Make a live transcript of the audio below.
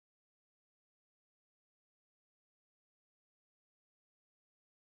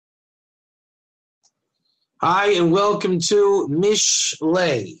Hi, and welcome to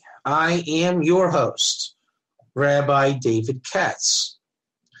Mishlei. I am your host, Rabbi David Katz.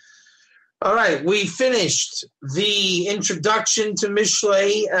 All right, we finished the introduction to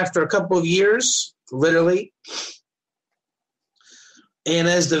Mishlei after a couple of years, literally. And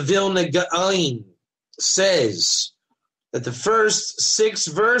as the Vilna Gaon says, that the first 6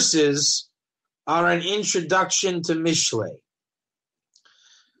 verses are an introduction to Mishlei,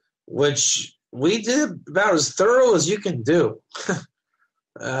 which we did about as thorough as you can do.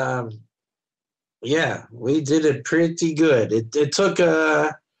 Yeah, we did it pretty good. It took,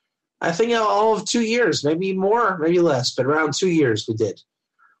 I think, all of 2 years, maybe more, maybe less, but around 2 years we did.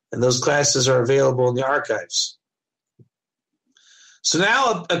 And those classes are available in the archives. So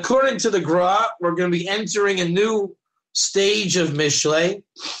now, according to the Gra, we're going to be entering a new stage of Mishlei.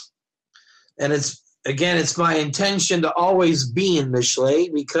 And it's my intention to always be in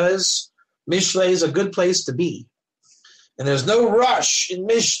Mishlei because Mishlei is a good place to be. And there's no rush in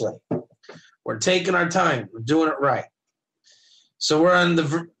Mishlei. We're taking our time. We're doing it right. So we're on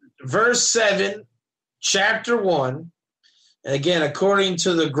the verse 7, chapter 1. And again, according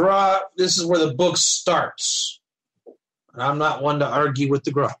to the Gra, this is where the book starts. And I'm not one to argue with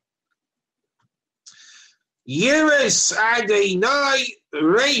the Gra. Yeres Adonai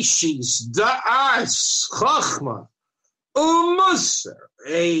Reishis Da'as Chachma Umusar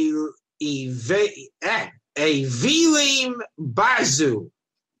Evilim Bazu.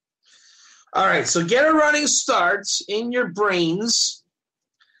 All right, so get a running start in your brains.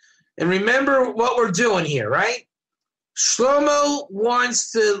 And remember what we're doing here, right? Shlomo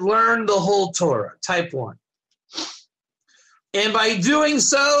wants to learn the whole Torah, type 1. And by doing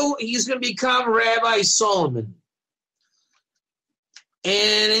so, he's going to become Rabbi Solomon.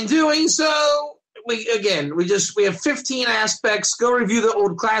 And in doing so, we have 15 aspects. Go review the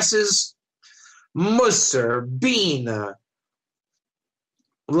old classes. Musar, Bina,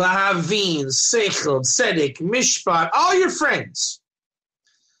 Lahavin, Seichel, Tzedek, Mishpat, all your friends.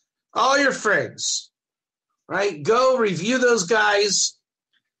 All your friends. Right? Go review those guys.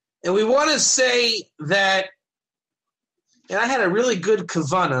 And we want to say that, and I had a really good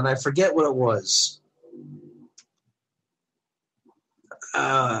kavana, and I forget what it was.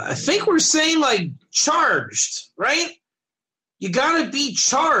 I think we're saying like charged, right? You got to be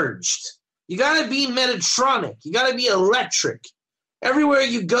charged. You got to be Metatronic. You got to be electric. Everywhere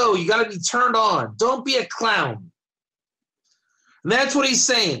you go, you got to be turned on. Don't be a clown. And that's what he's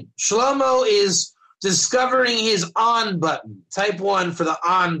saying. Shlomo is discovering his on button, type 1 for the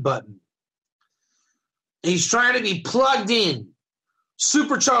on button. He's trying to be plugged in,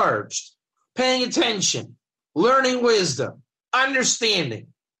 supercharged, paying attention, learning wisdom, understanding.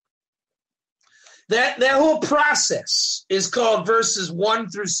 That whole process is called verses 1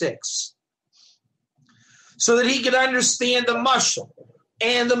 through 6. So that he could understand the mashal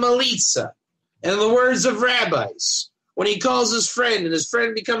and the melitza and the words of rabbis when he calls his friend and his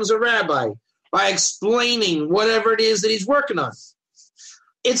friend becomes a rabbi by explaining whatever it is that he's working on.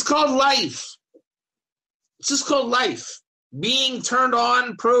 It's called life. It's just called life. Being turned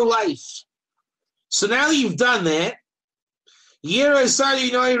on pro-life. So now that you've done that, all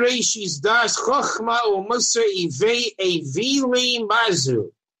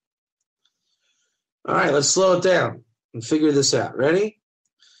right, let's slow it down and figure this out. Ready?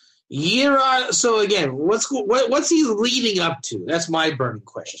 So again, what's he leading up to? That's my burning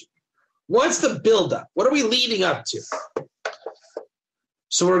question. What's the buildup? What are we leading up to?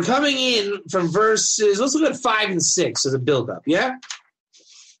 So we're coming in from verses, let's look at 5 and 6 as a buildup, yeah?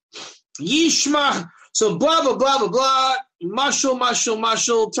 Yishma, so blah, blah, blah, blah, blah,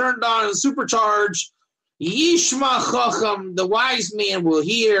 mashal, turned on and supercharged. Yishma chacham, the wise man will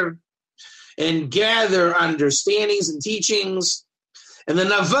hear and gather understandings and teachings. And the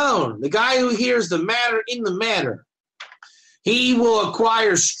navon, the guy who hears the matter in the matter, he will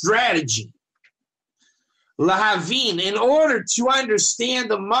acquire strategy. Lahavin, in order to understand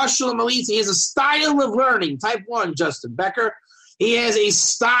the mashal and melitza, he has a style of learning. Type 1, Justin Becker. He has a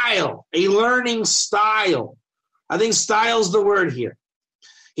style, a learning style. I think style's the word here.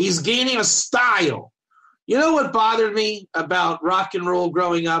 He's gaining a style. You know what bothered me about rock and roll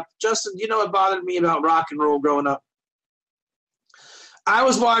growing up? Justin, you know what bothered me about rock and roll growing up? I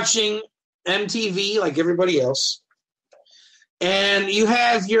was watching MTV like everybody else, and you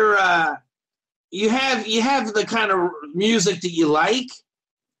have your you have the kind of music that you like.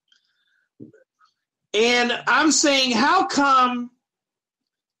 And I'm saying, how come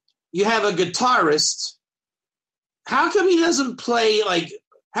you have a guitarist? How come he doesn't play like,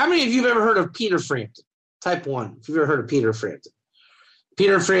 how many of you have ever heard of Peter Frampton? Type 1, if you've ever heard of Peter Frampton.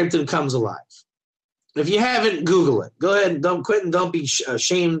 Peter Frampton Comes Alive. If you haven't, Google it. Go ahead and don't quit and don't be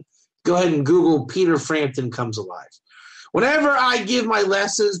ashamed. Go ahead and Google Peter Frampton Comes Alive. Whenever I give my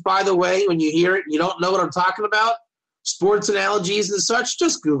lessons, by the way, when you hear it, you don't know what I'm talking about, sports analogies and such,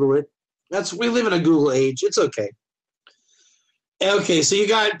 just Google it. We live in a Google age. It's okay. Okay, so you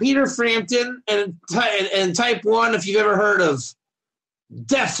got Peter Frampton and type 1, if you've ever heard of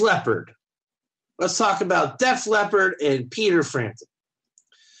Def Leppard. Let's talk about Def Leppard and Peter Frampton.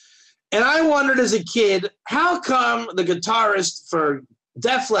 And I wondered as a kid, how come the guitarist for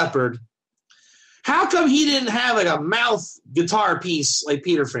Def Leppard, how come he didn't have like a mouth guitar piece like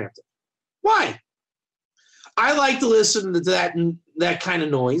Peter Frampton? Why? I like to listen to that kind of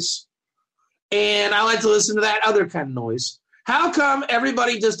noise, and I like to listen to that other kind of noise. How come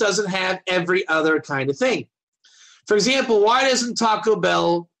everybody just doesn't have every other kind of thing? For example, why doesn't Taco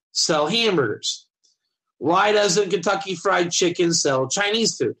Bell sell hamburgers? Why doesn't Kentucky Fried Chicken sell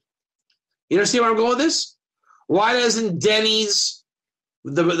Chinese food? You understand where I'm going with this? Why doesn't Denny's,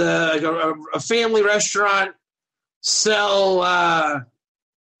 a family restaurant, sell a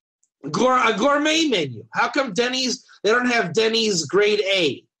gourmet menu? How come Denny's, they don't have Denny's grade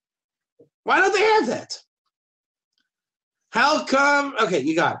A? Why don't they have that? How come? Okay,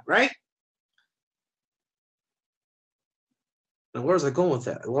 you got it, right? Now, where was I going with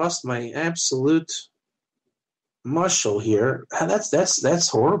that? I lost my absolute muscle here. That's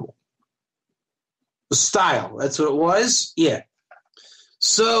horrible. The style, that's what it was? Yeah.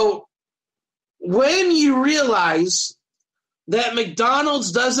 So when you realize that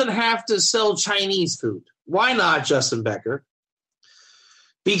McDonald's doesn't have to sell Chinese food, why not, Justin Becker?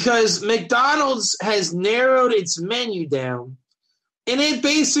 Because McDonald's has narrowed its menu down, and it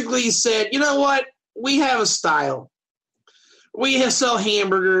basically said, you know what? We have a style. We sell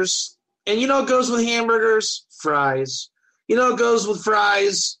hamburgers, and you know what goes with hamburgers? Fries. You know what goes with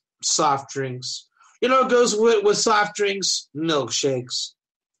fries? Soft drinks. You know what goes with soft drinks? Milkshakes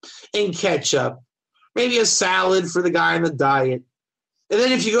and ketchup. Maybe a salad for the guy on the diet. And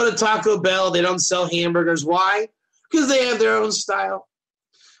then if you go to Taco Bell, they don't sell hamburgers. Why? Because they have their own style.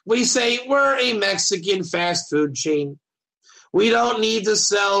 We say we're a Mexican fast food chain. We don't need to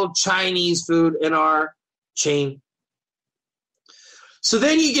sell Chinese food in our chain. So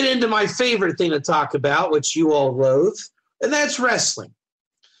then you get into my favorite thing to talk about, which you all loathe, and that's wrestling.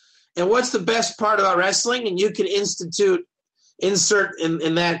 And what's the best part about wrestling? And you can insert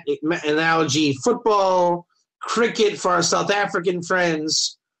in that analogy football, cricket for our South African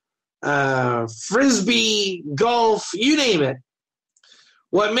friends, frisbee, golf, you name it.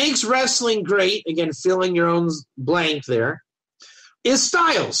 What makes wrestling great, again, filling your own blank there, is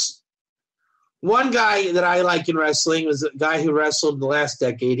styles. One guy that I like in wrestling was a guy who wrestled in the last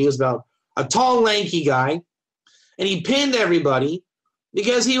decade. He was about a tall, lanky guy, and he pinned everybody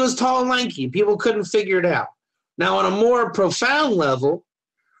because he was tall and lanky. People couldn't figure it out. Now, on a more profound level,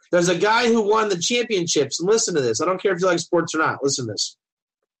 there's a guy who won the championships. And listen to this. I don't care if you like sports or not. Listen to this.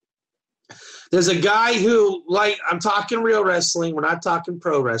 There's a guy who, I'm talking real wrestling. We're not talking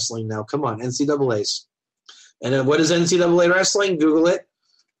pro wrestling now. Come on, NCAAs. And then what is NCAA wrestling? Google it.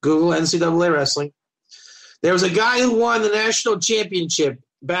 Google NCAA wrestling. There was a guy who won the national championship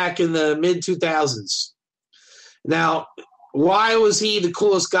back in the mid-2000s. Now, why was he the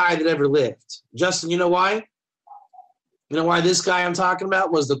coolest guy that ever lived? Justin, you know why? You know why this guy I'm talking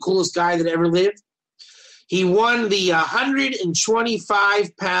about was the coolest guy that ever lived? He won the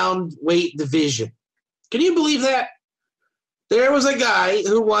 125-pound weight division. Can you believe that? There was a guy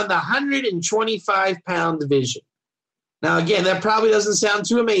who won the 125-pound division. Now, again, that probably doesn't sound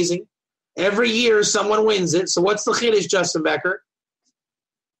too amazing. Every year someone wins it. So what's the chiddush, Justin Becker?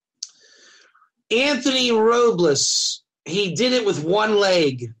 Anthony Robles, he did it with one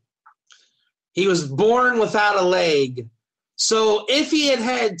leg. He was born without a leg. So if he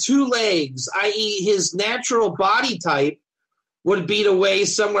had two legs, i.e. his natural body type would be to weigh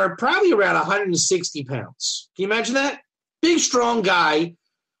somewhere probably around 160 pounds. Can you imagine that? Big, strong guy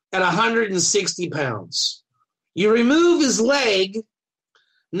at 160 pounds. You remove his leg,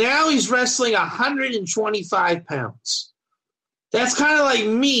 now he's wrestling 125 pounds. That's kind of like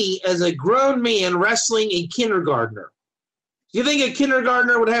me as a grown man wrestling a kindergartner. You think a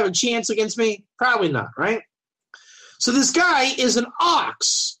kindergartner would have a chance against me? Probably not, right? So this guy is an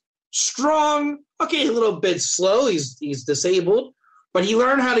ox, strong, okay, a little bit slow. He's disabled, but he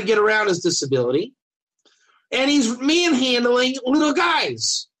learned how to get around his disability. And he's manhandling little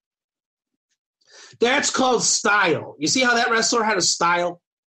guys. That's called style. You see how that wrestler had a style?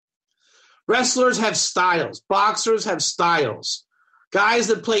 Wrestlers have styles. Boxers have styles. Guys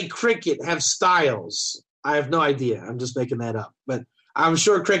that play cricket have styles. I have no idea. I'm just making that up. But I'm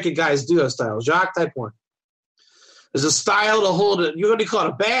sure cricket guys do have style. Jacques, type 1. There's a style to hold it. You're going to call it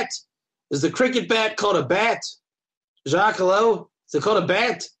a bat? Is the cricket bat called a bat? Jacques, hello? Is it called a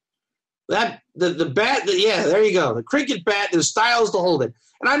bat? The bat, yeah, there you go. The cricket bat, there's styles to hold it.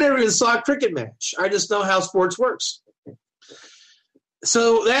 And I never even saw a cricket match. I just know how sports works.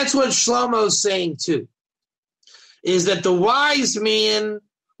 So that's what Shlomo's saying too, is that the wise man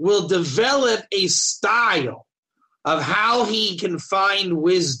will develop a style of how he can find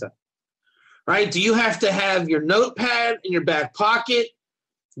wisdom, right? Do you have to have your notepad in your back pocket?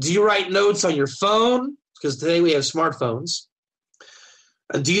 Do you write notes on your phone? Because today we have smartphones.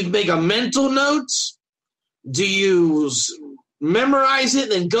 Do you make a mental notes? Do you memorize it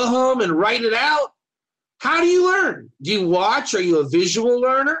and then go home and write it out? How do you learn? Do you watch? Are you a visual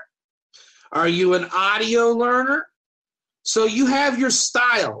learner? Are you an audio learner? So you have your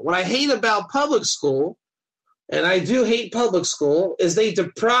style. What I hate about public school, and I do hate public school, is they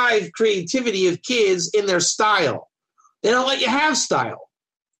deprive creativity of kids in their style. They don't let you have style.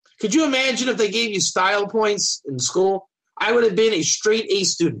 Could you imagine if they gave you style points in school? I would have been a straight A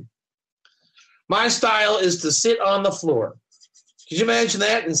student. My style is to sit on the floor. Could you imagine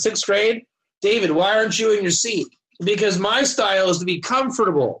that in 6th grade? David, why aren't you in your seat? Because my style is to be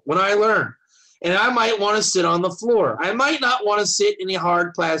comfortable when I learn. And I might want to sit on the floor. I might not want to sit in a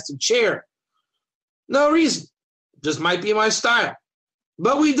hard plastic chair. No reason. Just might be my style.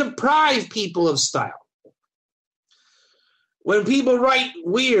 But we deprive people of style. When people write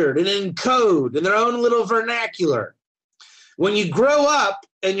weird and in code in their own little vernacular, when you grow up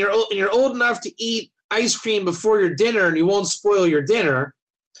and you're old enough to eat ice cream before your dinner and you won't spoil your dinner,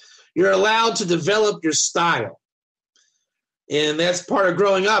 you're allowed to develop your style. And that's part of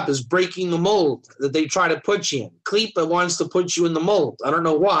growing up, is breaking the mold that they try to put you in. Klipa wants to put you in the mold. I don't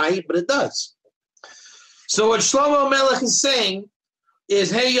know why, but it does. So what Shlomo Melech is saying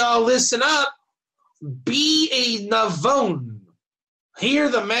is, hey, y'all, listen up. Be a navon. Hear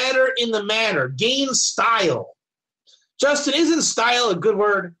the matter in the matter. Gain style. Justin, isn't style a good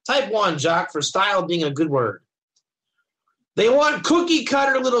word? Type 1, Jacques, for style being a good word. They want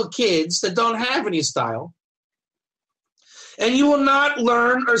cookie-cutter little kids that don't have any style. And you will not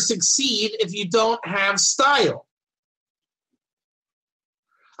learn or succeed if you don't have style.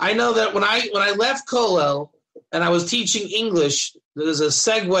 I know that when I left Kollel and I was teaching English, there's a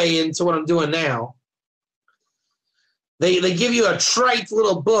segue into what I'm doing now. They give you a trite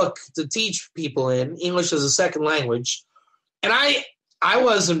little book to teach people in, English as a second language. And I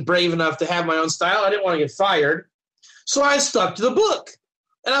wasn't brave enough to have my own style. I didn't want to get fired. So I stuck to the book.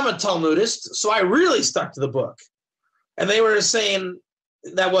 And I'm a Talmudist, so I really stuck to the book. And they were saying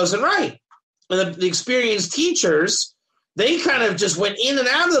that wasn't right. And the experienced teachers, they kind of just went in and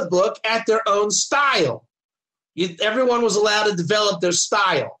out of the book at their own style. Everyone was allowed to develop their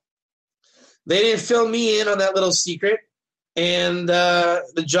style. They didn't fill me in on that little secret. And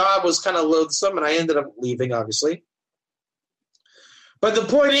the job was kind of loathsome, and I ended up leaving, obviously. But the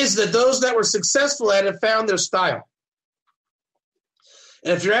point is that those that were successful at it found their style.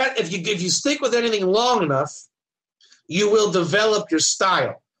 And if you stick with anything long enough, you will develop your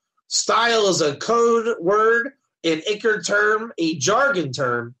style. Style is a code word, an Iker term, a jargon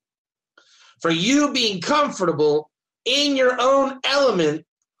term for you being comfortable in your own element,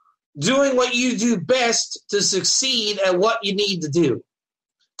 doing what you do best to succeed at what you need to do.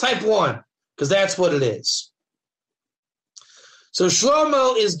 Type 1, because that's what it is. So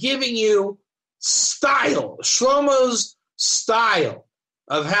Shlomo is giving you style, Shlomo's style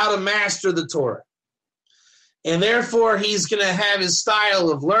of how to master the Torah. And therefore, he's going to have his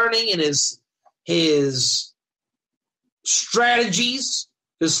style of learning and his strategies.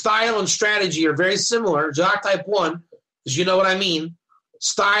 His style and strategy are very similar. Jacques, type 1, because you know what I mean.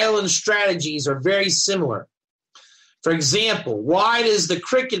 Style and strategies are very similar. For example, why does the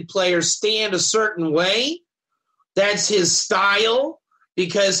cricket player stand a certain way? That's his style,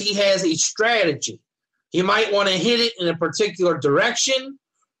 because he has a strategy. He might want to hit it in a particular direction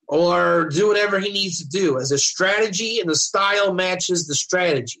or do whatever he needs to do as a strategy, and the style matches the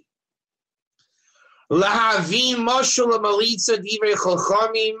strategy. In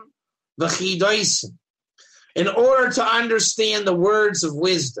order to understand the words of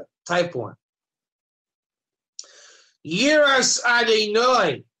wisdom, type 1. Yiras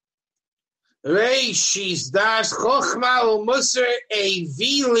Adonai, Reishis das Chochma u'Musar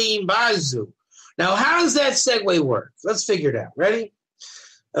Evilim Bazu. Now, how does that segue work? Let's figure it out. Ready?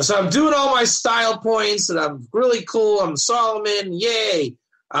 So I'm doing all my style points, and I'm really cool. I'm Solomon. Yay.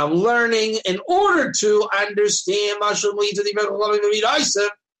 I'm learning in order to understand.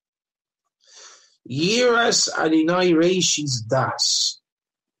 Yiras Adonai Reishis Das.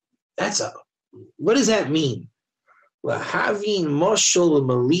 What does that mean? Lahavin Moshel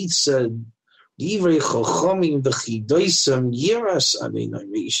Malitza Divrei Chochamim V'chidoisam Yiras Adonai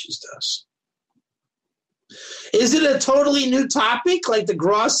Reishis Das. Is it a totally new topic, like the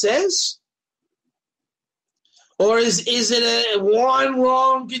Gra says? Or is it a one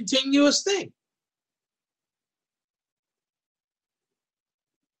long continuous thing?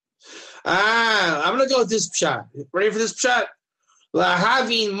 I'm going to go with this pshat. Ready for this pshat?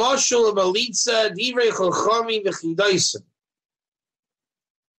 Lahavin moshul balitza divrei chochamim v'chidaisim.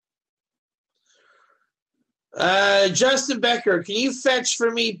 Justin Becker, can you fetch for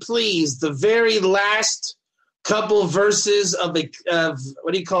me, please, the very last couple verses of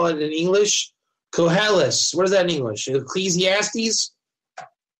what do you call it in English? Koheles. What is that in English? Ecclesiastes?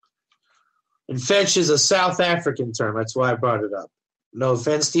 And fetch is a South African term. That's why I brought it up. No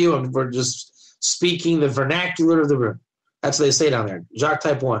offense to you, and we're just speaking the vernacular of the room. That's what they say down there. Jacques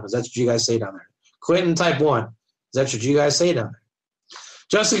type 1, is that what you guys say down there? Quentin type 1, is that what you guys say down there?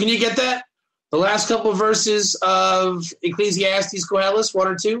 Justin, can you get that? The last couple of verses of Ecclesiastes Koheles, 1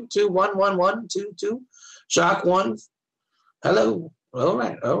 or 2? 2, 1, 1, 1, 2, 2. Jacques 1. Hello. All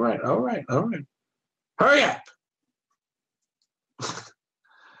right. Hurry up.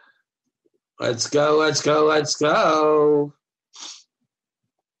 Let's go.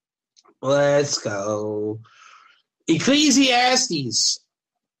 Ecclesiastes,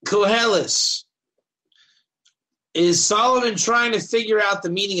 Koheles, is Solomon trying to figure out the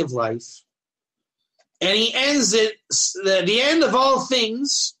meaning of life. And he ends it, the end of all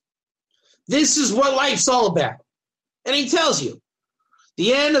things, this is what life's all about. And he tells you,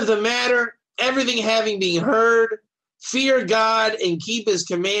 the end of the matter, everything having been heard, fear God and keep his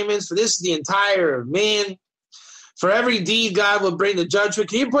commandments, for this is the entire of man. For every deed God will bring to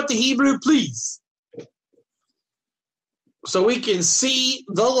judgment. Can you put the Hebrew, please? So we can see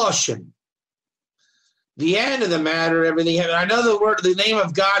the Lashon. The end of the matter, everything. I know the name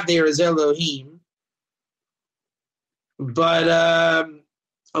of God there is Elohim. But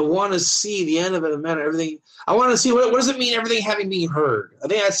I want to see the end of the matter, everything. I want to see what does it mean, everything having been heard? I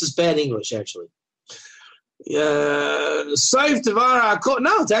think that's just bad English, actually. Saif Devar HaKol.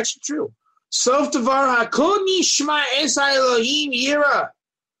 No, it's actually true. Sof Devar HaKol Nishma Es Elohim Yira.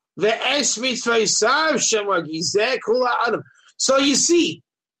 Ve'es Mitzvaysav Shema Gizeh Kula Adam. So you see,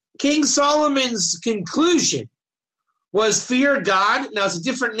 King Solomon's conclusion was fear God. Now it's a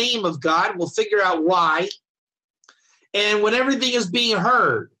different name of God. We'll figure out why. And when everything is being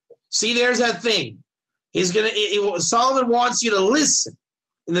heard, see, there's that thing. Solomon wants you to listen.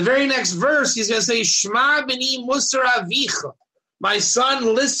 In the very next verse, he's going to say, Shema b'ni musar avicha. My son,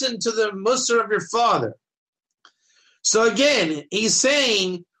 listen to the musar of your father. So again, he's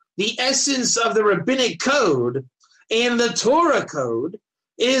saying the essence of the rabbinic code and the Torah code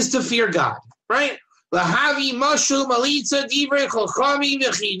is to fear God, right? Lahavi mashul malitza divrei chochamim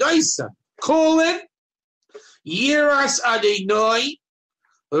v'chidoisa. Call it Yiras Adonai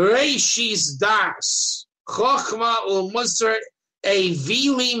Reishis Das Chochma u'musar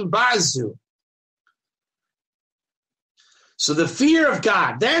Evilim Bazu. So the fear of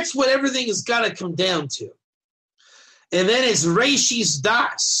God, that's what everything has got to come down to. And then it's Reishis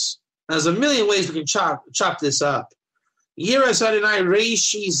Das. Now, there's a million ways we can chop this up. Yiras Adonai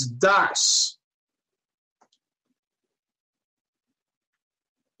Reishis Das.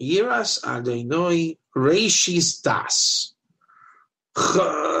 Yiras Adonai Reishis Das.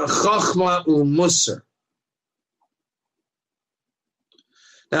 Chochma u'musar.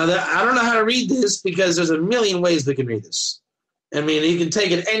 Now, I don't know how to read this because there's a million ways we can read this. I mean, you can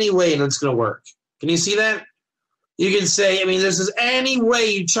take it any way and it's going to work. Can you see that? You can say, there's any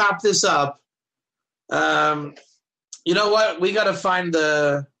way you chop this up. You know what? We got to find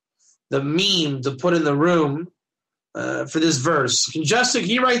the meme to put in the room for this verse. Justin,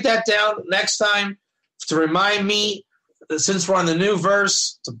 can you write that down next time to remind me, since we're on the new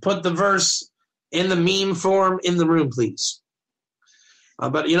verse, to put the verse in the meme form in the room, please?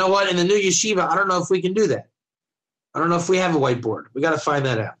 But you know what? In the new yeshiva, I don't know if we can do that. I don't know if we have a whiteboard. We got to find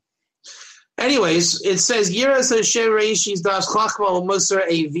that out. Anyways, it says, Yiras Hashem Reishis Das Chachma U'Musar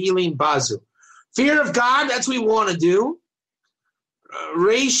Evilim Bazu. Fear of God, that's what we want to do.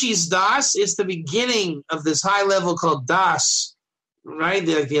 Reishis Das, it's the beginning of this high level called Das, right?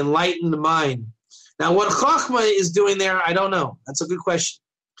 The enlightened mind. Now, what Chachma is doing there, I don't know. That's a good question.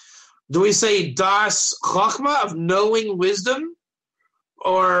 Do we say Das Chachma, of knowing wisdom?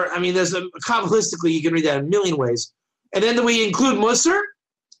 Or, there's Kabbalistically, you can read that a million ways. And then do we include Musar?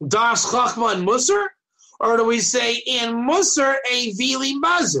 Das Chachma and Musar? Or do we say, in Musar, Evilim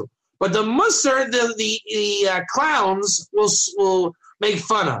Bazu? But the Musar, the clowns will make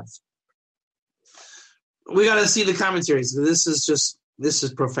fun of. We got to see the commentaries. This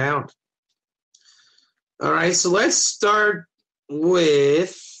is profound. All right, so let's start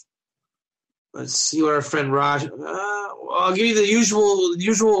with. Let's see what our friend Raj. I'll give you the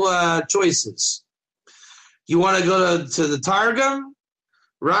usual choices. You want to go to the Targum,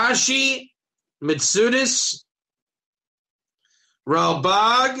 Rashi, Mitsudis,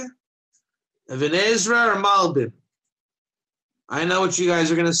 Ralbag, Ibn Ezra, or Malbim. I know what you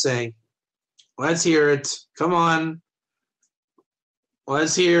guys are going to say. Let's hear it. Come on.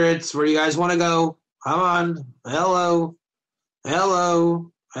 Let's hear it. Where you guys want to go? Come on. Hello.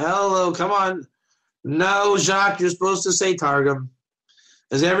 Come on. No, Jacques, you're supposed to say Targum.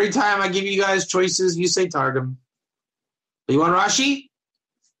 Because every time I give you guys choices, you say Targum. You want Rashi?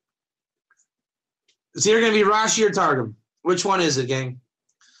 It's either going to be Rashi or Targum. Which one is it, gang?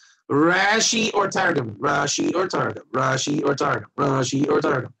 Rashi or Targum? Rashi or Targum? Rashi or Targum? Rashi or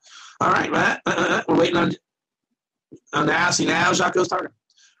Targum? All right, Matt. We're waiting on the house. Now Jacques goes Targum.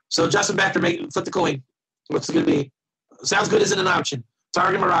 So Justin Becker, flip the coin. What's it going to be? Sounds good isn't an option.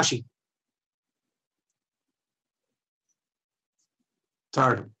 Targum or Rashi?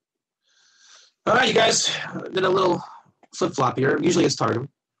 Targum. All right, you guys. Did a little flip-flop here. Usually it's Targum.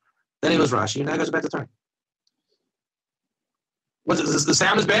 Then it goes Rashi, and now it goes back to Targum. The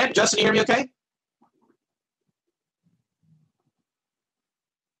sound is bad? Justin, you hear me okay?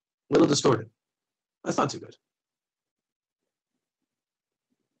 A little distorted. That's not too good.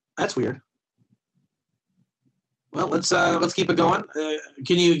 That's weird. Well, let's keep it going.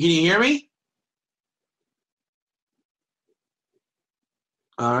 Can you hear me?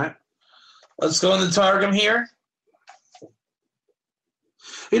 All right. Let's go in the Targum here.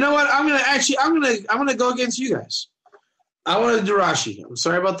 You know what? I'm gonna go against you guys. I want to do Rashi. I'm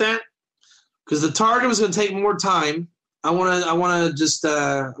sorry about that, because the Targum is going to take more time. I want to do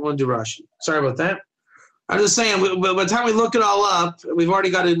Rashi. Sorry about that. I'm just saying. By the time we look it all up, we've already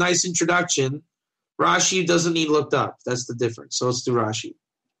got a nice introduction. Rashi doesn't need looked up. That's the difference. So let's do Rashi.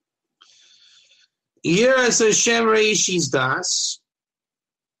 Yiras Hashem Reishis Das.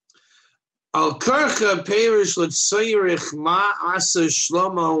 Al Karcha Perish L'Tzoyrich Ma Asa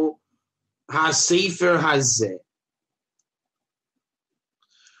Shlomo HaSefer Hazeh.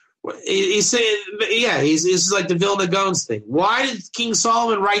 He's saying, yeah, this is like the Vilna Gaon's thing. Why did King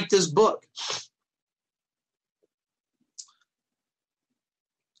Solomon write this book?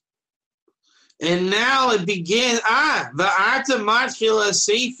 And now it begins. Va'ata matchila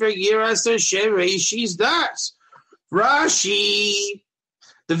sefer yiras Hashem reishis das. Rashi.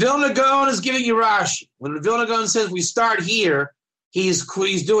 The Vilna Gaon is giving you Rashi. When the Vilna Gaon says we start here, he's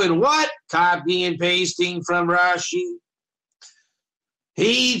doing what? Copying and pasting from Rashi.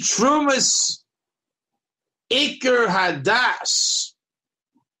 He trumas iker hadas.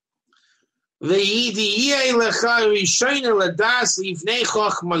 Ve'idiyeh lecha rishayna ladas lifnei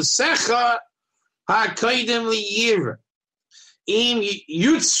chochmasecha ha'koydem liyira. Im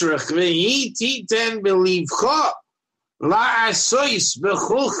yutzrach ve'ititen belivcha la'asois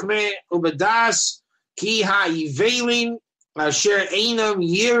bechuchme ubedas ki ha'ivelim asher einam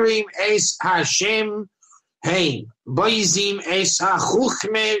yirim es Hashem Hein, boizim es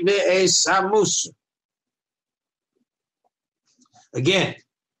hachuchme ve'es hamus. Again,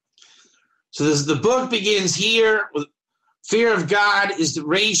 so the book begins here with fear of God is the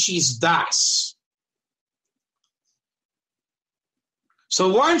Reishis Das. So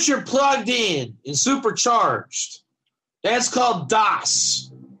once you're plugged in and supercharged, that's called Das.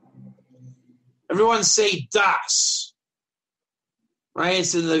 Everyone say Das. Right,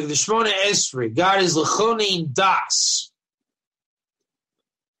 it's in the Shmona Esrei. God is Lechonein Das.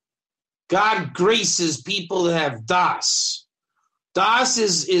 God graces people that have Das. Das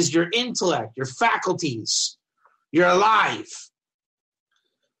is your intellect, your faculties. You're alive.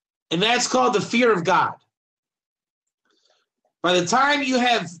 And that's called the fear of God. By the time you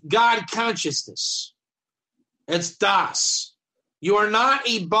have God consciousness, it's Das. You are not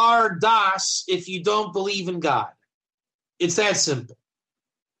a bar Das if you don't believe in God. It's that simple.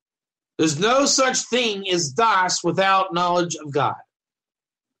 There's no such thing as Das without knowledge of God.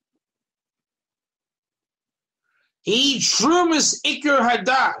 He trumas ikar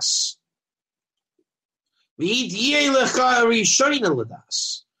hadas.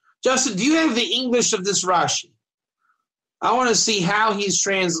 Justin, do you have the English of this Rashi? I want to see how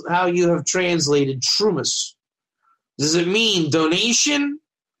you have translated trumas. Does it mean donation,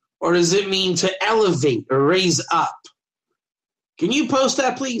 or does it mean to elevate or raise up? Can you post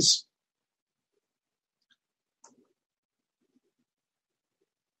that, please?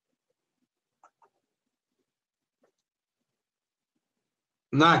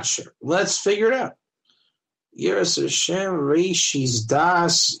 Not sure. Let's figure it out. Yiras Hashem Reishis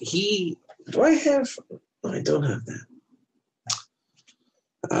Das. Do I have? No, I don't have that.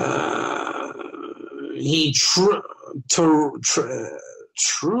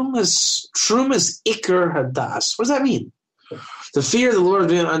 Trumas Iker Hadas. What does that mean? The fear of the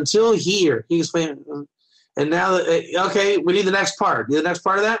Lord until here. He explained. And now, okay, we need the next part. The next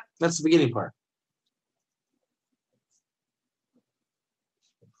part of that? That's the beginning part.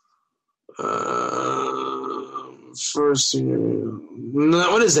 First,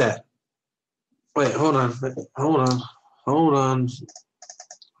 no, what is that? Wait, hold on.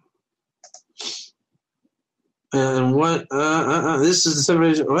 And what? This is the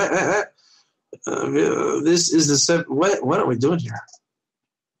separation. This is the What are we doing here?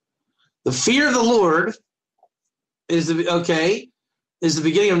 The fear of the Lord is the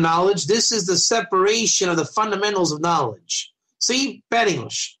beginning of knowledge. This is the separation of the fundamentals of knowledge. See, bad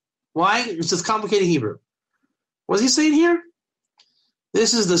English. Why? It's just complicated Hebrew. What's he saying here?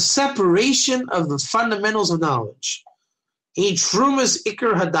 This is the separation of the fundamentals of knowledge. He trumas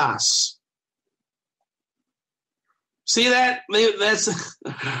ikar hadas. See that? That's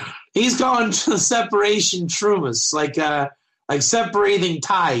he's going to separation trumas, like separating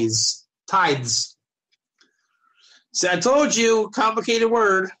tithes. See, I told you, complicated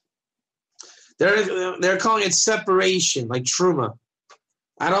word. They're calling it separation, like truma.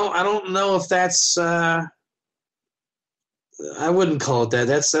 I don't know if that's. I wouldn't call it that.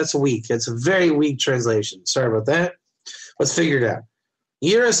 That's weak. That's a very weak translation. Sorry about that. Let's figure it out.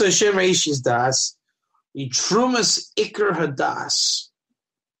 Yiras Hashem Reishis Das. Trumas Iker Hadas.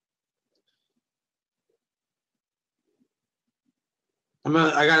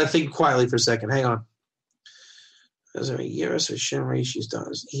 I gotta think quietly for a second. Hang on. Yiras Hashem Reishis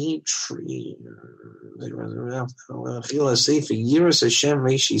Das. Yiras Hashem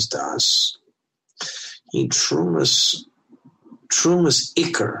Reishis Das. Trumas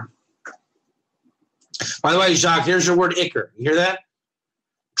Iker. By the way, Jacques, here's your word Iker. You hear that?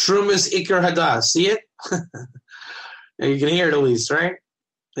 Trumas Iker Hadas. See it? You can hear it at least, right?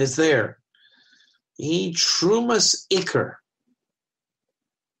 It's there. Trumas Iker.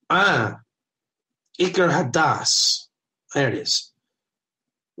 Iker Hadas. There it is.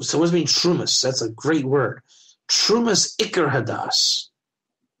 So what does it mean, Trumas? That's a great word. Trumas Iker Hadas.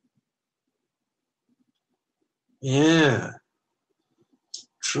 Yeah.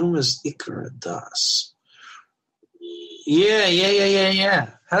 Trumas Iker Hadas. Yeah.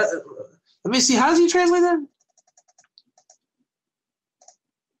 Let me see. How does he translate that?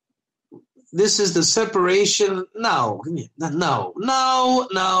 This is the separation. No.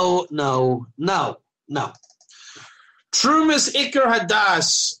 Trumas Iker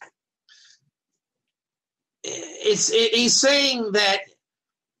Hadas. He's saying that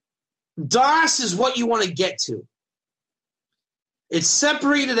Das is what you want to get to. It's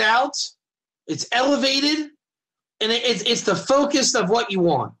separated out. It's elevated. And it's the focus of what you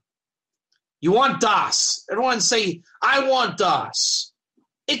want. You want Das. Everyone say, I want Das.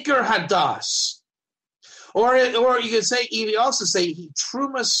 Iker Hadas. Or you could say, you also say,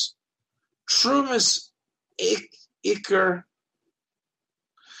 Trumas Iker.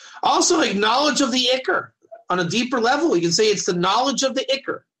 Also, like knowledge of the Iker. On a deeper level, you can say it's the knowledge of the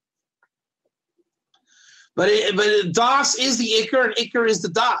Iker. But Das is the Iker, and Iker is the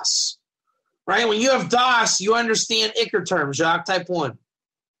Das. Right? When you have Das, you understand Iker terms, Jacques, type 1.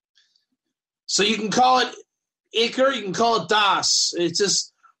 So you can call it Iker, you can call it Das. It's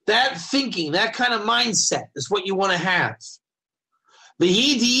just that thinking, that kind of mindset is what you want to have. Right?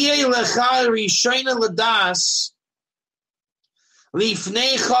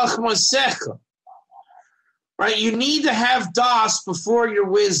 You need to have Das before your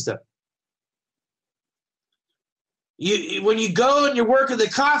wisdom. When you go and you work at the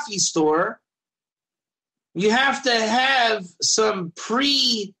coffee store, you have to have some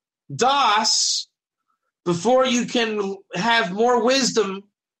pre-Das before you can have more wisdom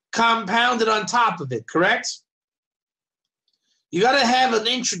compounded on top of it, correct? You got to have an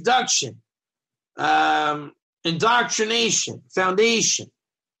introduction, indoctrination, foundation.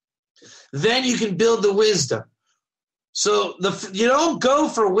 Then you can build the wisdom. So you don't go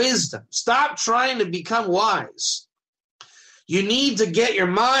for wisdom. Stop trying to become wise. You need to get your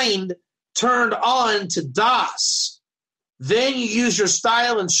mind turned on to Das. Then you use your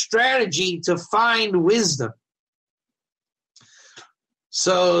style and strategy to find wisdom.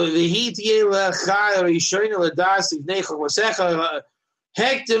 So the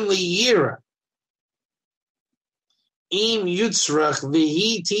hektim liyira. Im yutzrach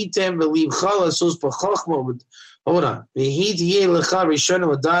v'hi titem v'libcha lasos b'chochma. Hold on. V'hi tiyeh lecha rishon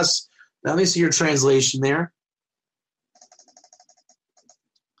v'das. Now let me see your translation there.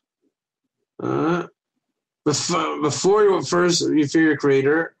 Before you first you fear your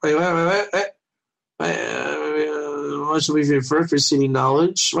creator. Wait. What shall be for your first preceding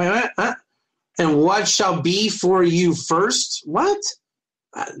knowledge? Wait. And what shall be for you first? What?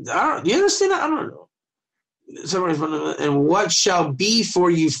 Do you understand that? I don't know. And what shall be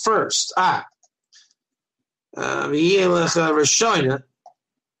for you first?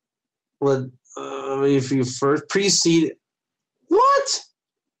 If you first precede. What?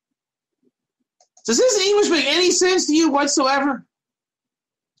 Does this English make any sense to you whatsoever?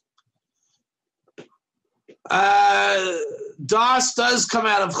 Das does come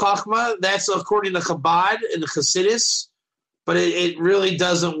out of Chachma. That's according to Chabad and Chassidus, but it really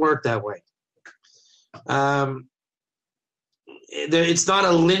doesn't work that way. It's not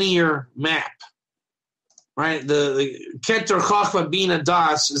a linear map, right? The Keter Chachma Bina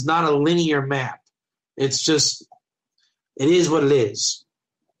Das is not a linear map. It's just, it is what it is.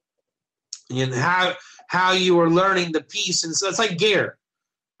 And how you are learning the piece, and so it's like Ger,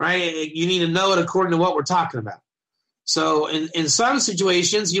 right? You need to know it according to what we're talking about. So in some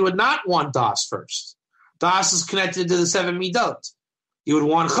situations, you would not want Das first. Das is connected to the 7 Midot. You would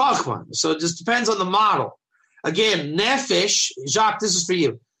want Chachma. So it just depends on the model. Again, Nefesh, Jacques, this is for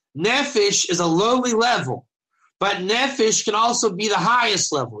you. Nefesh is a lowly level, but Nefesh can also be the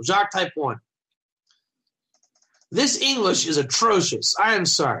highest level. Jacques, type 1. This English is atrocious. I am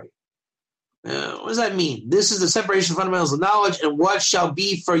sorry. What does that mean? This is the separation of fundamentals of knowledge, and what shall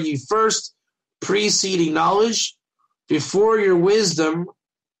be for you first, preceding knowledge, before your wisdom.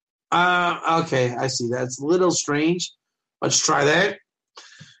 Okay, I see. That's a little strange. Let's try that.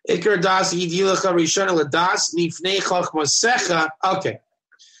 Ikar das yidilacha rishona ladas lifnei chachmasecha. Okay.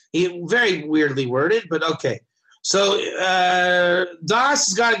 Very weirdly worded, but okay. So das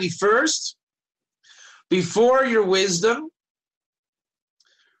has got to be first, before your wisdom.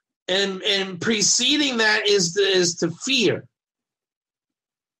 And preceding that is to fear.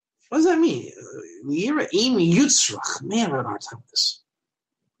 What does that mean? Man, we're on our time with this.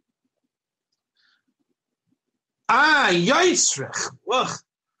 Yitzrach.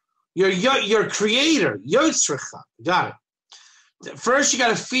 Your creator. Yitzrach. Got it. First, you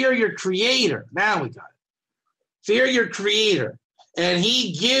got to fear your creator. Now we got it. Fear your creator. And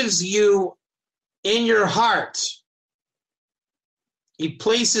he gives you in your heart. He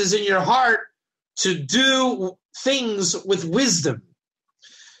places in your heart to do things with wisdom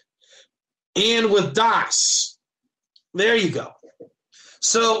and with das. There you go.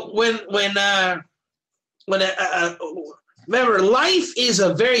 So remember, life is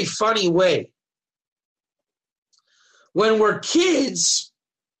a very funny way. When we're kids,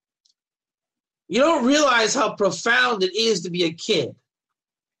 you don't realize how profound it is to be a kid.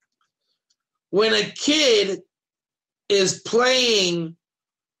 When a kid is playing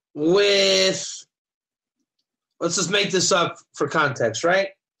with, let's just make this up for context, right?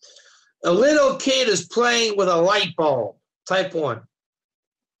 A little kid is playing with a light bulb, type 1.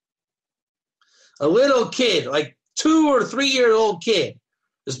 A little kid, like 2 or 3 year old kid,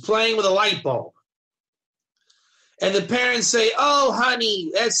 is playing with a light bulb. And the parents say, "Oh,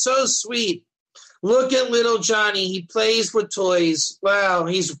 honey, that's so sweet. Look at little Johnny. He plays with toys. Wow,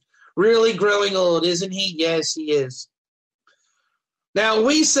 he's really growing old, isn't he?" Yes, he is. Now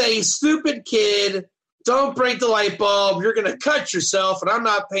we say, "Stupid kid, don't break the light bulb. You're going to cut yourself, and I'm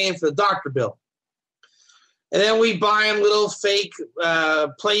not paying for the doctor bill." And then we buy him little fake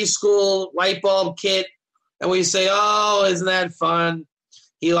play school light bulb kit, and we say, "Oh, isn't that fun?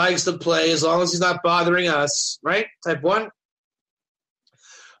 He likes to play as long as he's not bothering us," right? Type 1.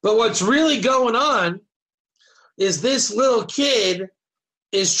 But what's really going on is this little kid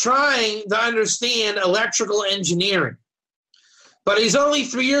is trying to understand electrical engineering. But he's only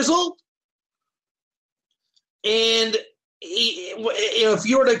 3 years old. And if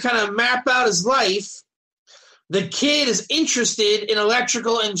you were to kind of map out his life, the kid is interested in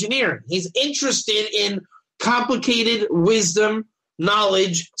electrical engineering. He's interested in complicated wisdom,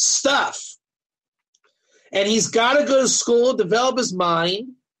 knowledge stuff. And he's got to go to school, develop his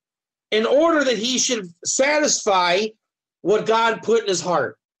mind, in order that he should satisfy what God put in his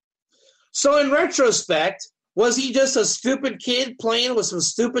heart. So in retrospect, was he just a stupid kid playing with some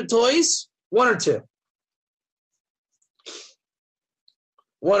stupid toys? 1 or 2?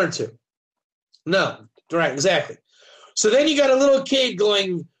 1 or 2? No. Right, exactly. So then you got a little kid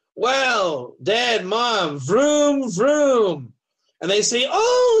going, "Well, Dad, Mom, vroom, vroom." And they say,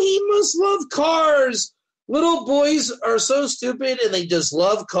 "Oh, he must love cars. Little boys are so stupid and they just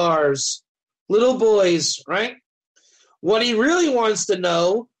love cars. Little boys, right? What he really wants to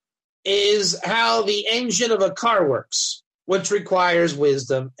know is how the engine of a car works, which requires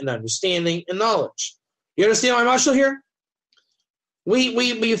wisdom and understanding and knowledge. You understand my mashal here?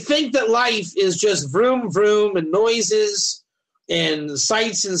 We think that life is just vroom, vroom, and noises and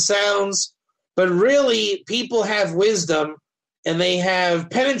sights and sounds, but really people have wisdom, and they have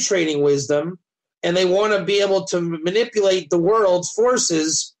penetrating wisdom, and they want to be able to manipulate the world's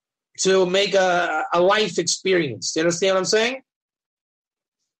forces to make a life experience. Do you understand what I'm saying?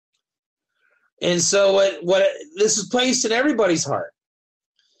 And so what this is placed in everybody's heart.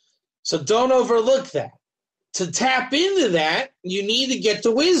 So don't overlook that. To tap into that, you need to get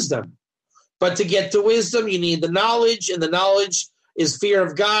to wisdom. But to get to wisdom, you need the knowledge, and the knowledge is fear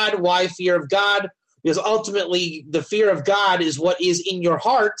of God. Why fear of God? Because ultimately, the fear of God is what is in your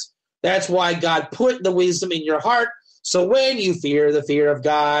heart. That's why God put the wisdom in your heart. So when you fear the fear of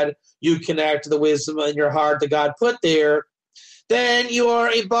God, you connect to the wisdom in your heart that God put there, then you are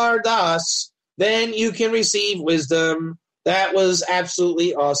a bardas. Then you can receive wisdom. That was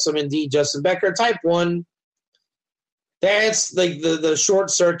absolutely awesome indeed, Justin Becker. Type 1. That's the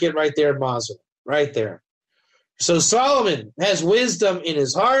short circuit right there, Mazel, right there. So Solomon has wisdom in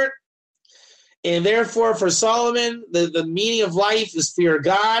his heart, and therefore for Solomon, the meaning of life is fear of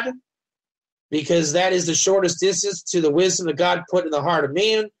God, because that is the shortest distance to the wisdom that God put in the heart of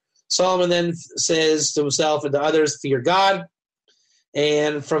man. Solomon then says to himself and to others, fear God.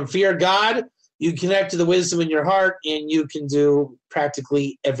 And from fear God, you connect to the wisdom in your heart, and you can do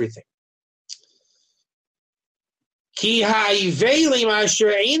practically everything.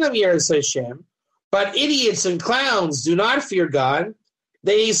 But idiots and clowns do not fear God.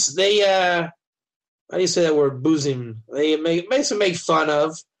 They how do you say that word? Boozing. They make fun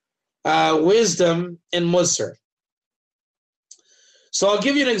of wisdom and musar. So I'll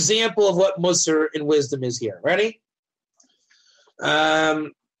give you an example of what musar and wisdom is here. Ready? How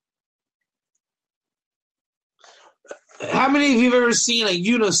many of you have ever seen a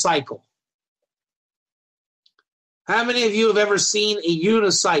unicycle? How many of you have ever seen a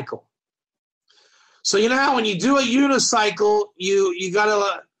unicycle? So you know how when you do a unicycle, you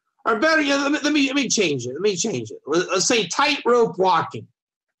gotta, or better, let me change it. Let me change it. Let's say tightrope walking.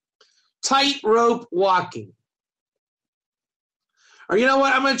 Tightrope walking. Or you know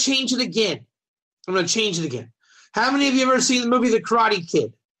what? I'm going to change it again. How many of you have ever seen the movie The Karate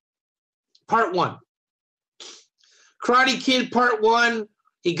Kid? Part 1. Karate Kid Part 1.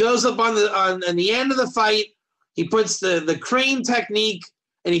 He goes up on the end of the fight. He puts the crane technique,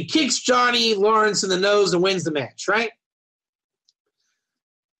 and he kicks Johnny Lawrence in the nose and wins the match, right?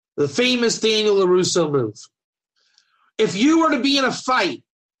 The famous Daniel LaRusso move. If you were to be in a fight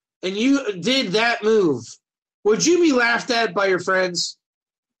and you did that move, would you be laughed at by your friends?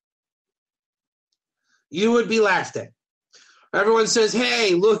 You would be laughed at. Everyone says,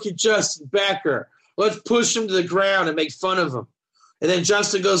 hey, look at Justin Becker. Let's push him to the ground and make fun of him. And then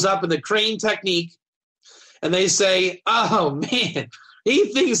Justin goes up in the crane technique, and they say, oh, man,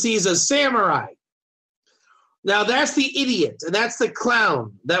 he thinks he's a samurai. Now, that's the idiot, and that's the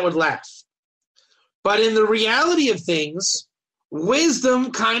clown that would laugh. But in the reality of things,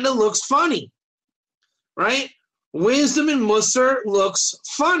 wisdom kind of looks funny, right? Wisdom in Musar looks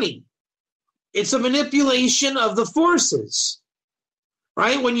funny. It's a manipulation of the forces,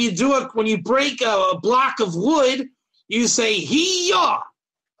 right? When you break a block of wood, you say, hee-yaw,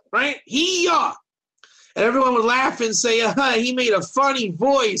 right? Hee-yaw. And everyone would laugh and say, he made a funny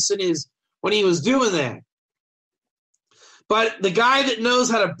voice when he was doing that. But the guy that knows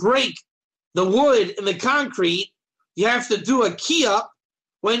how to break the wood and the concrete, you have to do a key up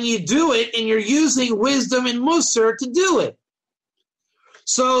when you do it, and you're using wisdom and musar to do it.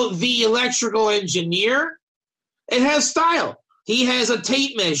 So the electrical engineer, it has style. He has a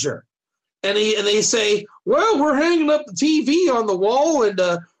tape measure. And they say, well, we're hanging up the TV on the wall, and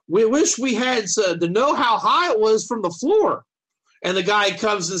we wish we had to know how high it was from the floor. And the guy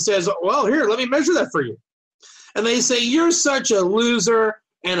comes and says, well, here, let me measure that for you. And they say, you're such a loser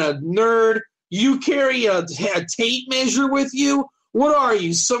and a nerd. You carry a tape measure with you? What are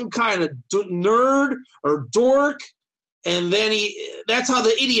you, some kind of nerd or dork? And then that's how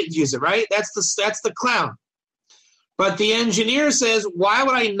the idiot views it, right? That's the clown. But the engineer says, why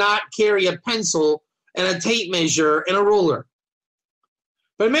would I not carry a pencil and a tape measure and a ruler?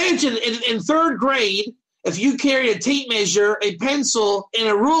 But imagine in third grade, if you carry a tape measure, a pencil, and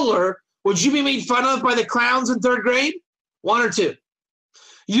a ruler, would you be made fun of by the clowns in third grade? 1 or 2?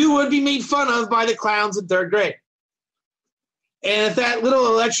 You would be made fun of by the clowns in third grade. And if that little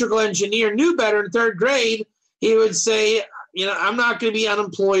electrical engineer knew better in third grade, he would say, I'm not going to be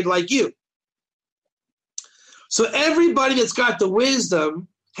unemployed like you. So everybody that's got the wisdom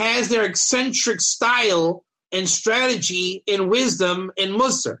has their eccentric style and strategy in wisdom and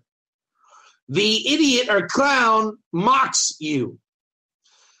Musar. The idiot or clown mocks you.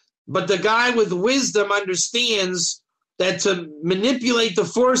 But the guy with wisdom understands that to manipulate the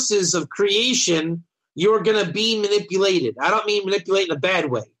forces of creation, you're going to be manipulated. I don't mean manipulate in a bad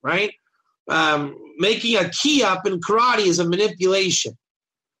way, right? Making a key up in karate is a manipulation,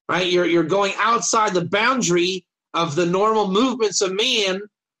 right? You're going outside the boundary of the normal movements of man,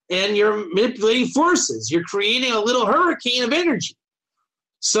 and you're manipulating forces. You're creating a little hurricane of energy.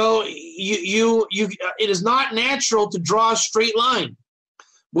 So it is not natural to draw a straight line.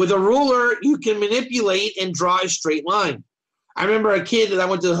 With a ruler, you can manipulate and draw a straight line. I remember a kid that I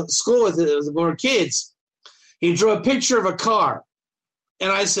went to school with, when we were kids. He drew a picture of a car.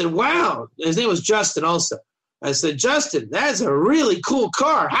 And I said, wow. His name was Justin also. I said, Justin, that's a really cool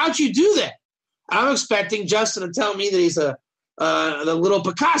car. How'd you do that? I'm expecting Justin to tell me that he's the little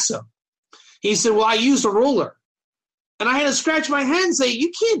Picasso. He said, well, I used a ruler. And I had to scratch my head and say,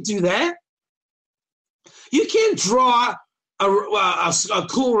 you can't do that. You can't draw a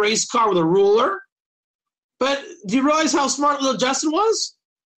cool race car with a ruler. But do you realize how smart little Justin was?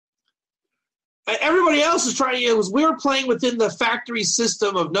 Everybody else is trying to, we were playing within the factory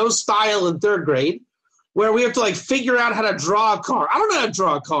system of no style in third grade, where we have to figure out how to draw a car. I don't know how to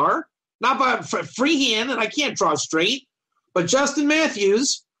draw a car, not by freehand, and I can't draw straight. But Justin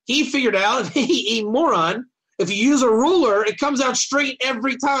Matthews, he figured out, he moron, if you use a ruler, it comes out straight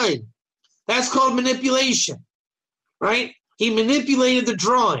every time. That's called manipulation, right? He manipulated the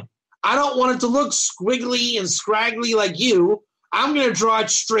drawing. I don't want it to look squiggly and scraggly like you. I'm going to draw it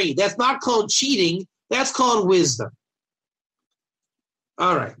straight. That's not called cheating. That's called wisdom.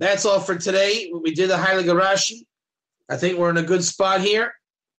 All right, that's all for today. We did the Heilige Rashi. I think we're in a good spot here.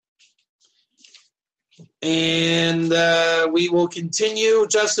 And we will continue.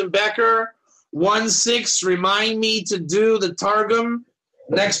 Justin Becker, 1-6, remind me to do the Targum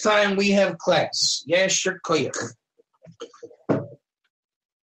next time we have class. Yes, sure, koyach.